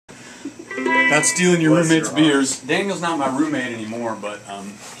About stealing your roommate's beers. Daniel's not my roommate anymore, but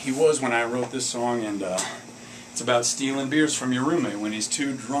he was when I wrote this song, and it's about stealing beers from your roommate when he's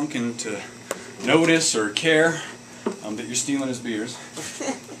too drunken to notice or care that you're stealing his beers.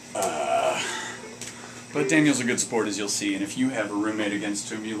 But Daniel's a good sport, as you'll see, and if you have a roommate against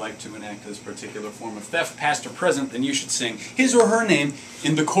whom you like to enact this particular form of theft, past or present, then you should sing his or her name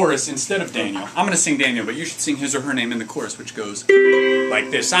in the chorus instead of Daniel. I'm going to sing Daniel, but you should sing his or her name in the chorus, which goes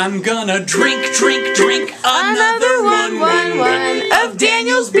like this. I'm gonna drink, drink, drink another one of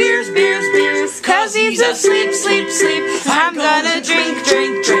Daniel's beers, cause he's asleep, sleep, sleep. I'm gonna drink,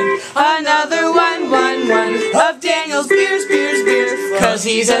 drink, drink another one of Daniel's beers, cause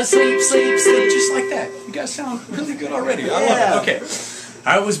he's asleep, sleep, sleep. Just like that. You guys sound really good already. I love it. Okay.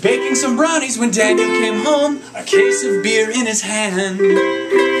 I was baking some brownies when Daniel came home, a case of beer in his hand.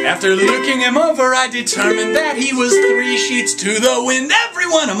 After looking him over, I determined that he was 3 sheets to the wind.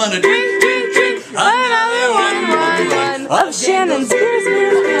 Everyone, I'm gonna drink, drink, drink another one of Shannon's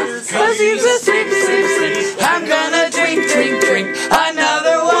beers, cause he's asleep, sleep, sleep. I'm gonna drink, drink, drink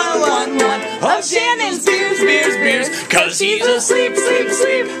another one of Shannon's beers, cause he's asleep, sleep,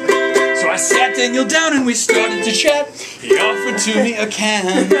 sleep. So I sat Daniel down and we started to chat. He offered to me a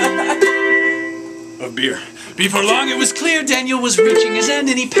can of beer. Before long it was clear Daniel was reaching his end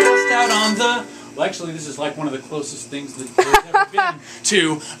and he passed out on the... Well, actually this is like one of the closest things that there's ever been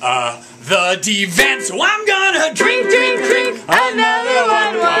to the divan. So I'm gonna drink, drink, drink another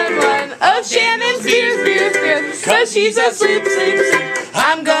one of Shannon's beers, cause she's asleep, sleep, sleep.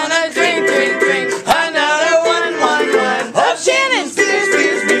 I'm gonna drink, drink, drink another one of Shannon's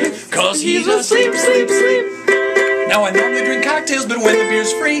beers, cause he's asleep, sleep, sleep. Now I normally drink cocktails, but when the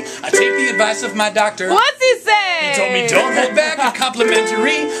beer's free, I take the advice of my doctor. What's he say? He told me don't hold back, and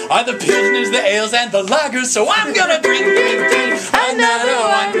complimentary are the pilsners, the ales, and the lagers. So I'm gonna drink, drink, drink another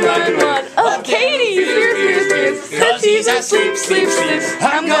one of Katie's beers, cause he's asleep, sleep, sleep.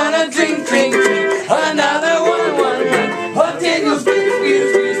 I'm gonna drink, drink, drink another one of Daniel's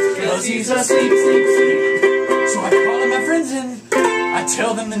beers, cause he's asleep, sleep, sleep. So I call my friends in. I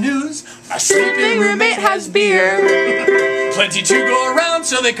tell them the news, my sleeping roommate has beer. Plenty to go around,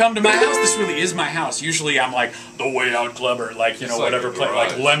 so they come to my house. This really is my house. Usually I'm like the Way Out Club or like, you know, it's whatever, like,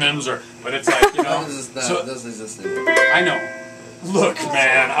 like Lemons or, but it's like, you know. That doesn't exist anymore. I know. Look,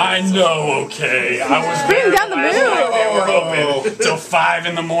 man, I know, okay. I was bring down the mood. They were open till 5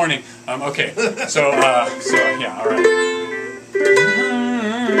 in the morning. Okay, so yeah, all right.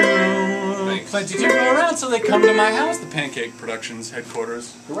 Plenty to go around, so they come to my house, the Pancake Productions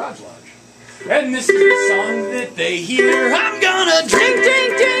headquarters garage lodge. And this is the song that they hear. I'm gonna drink,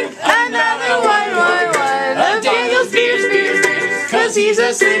 drink, drink another one of Daniel's beers, cause he's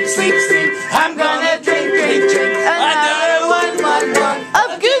asleep, sleep, sleep. I'm gonna drink, drink, drink another one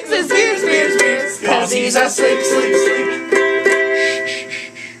of Googs' beers, cause he's asleep, sleep, sleep.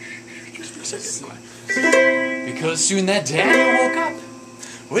 Just for a second, because soon that Daniel woke up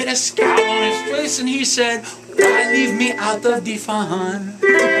with a scowl on his face, and he said, "Why leave me out of the fun?"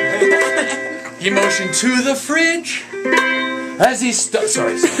 He motioned to the fridge as he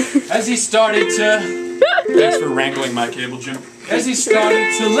started to. Thanks for wrangling my cable, Jim. As he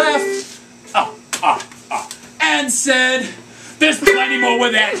started to laugh, and said, "There's plenty more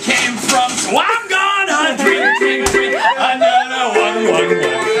where that came from, so I'm gonna drink, drink, drink another one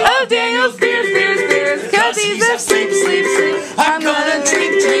of Daniel's beers, cause he's asleep, sleep, sleep. I'm gonna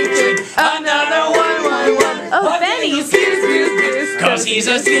drink, drink, drink another one of Benny's beers, cause he's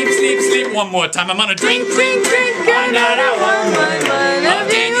asleep, sleep, sleep. One more time, I'm gonna drink, drink, drink another one of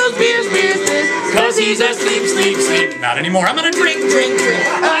Daniel's beers, cause he's asleep, sleep, sleep. Not anymore, I'm gonna drink, drink, drink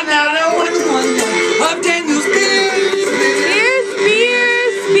another one of Daniel's beers,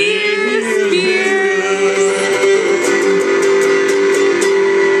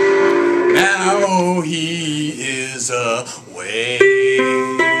 Now he is away.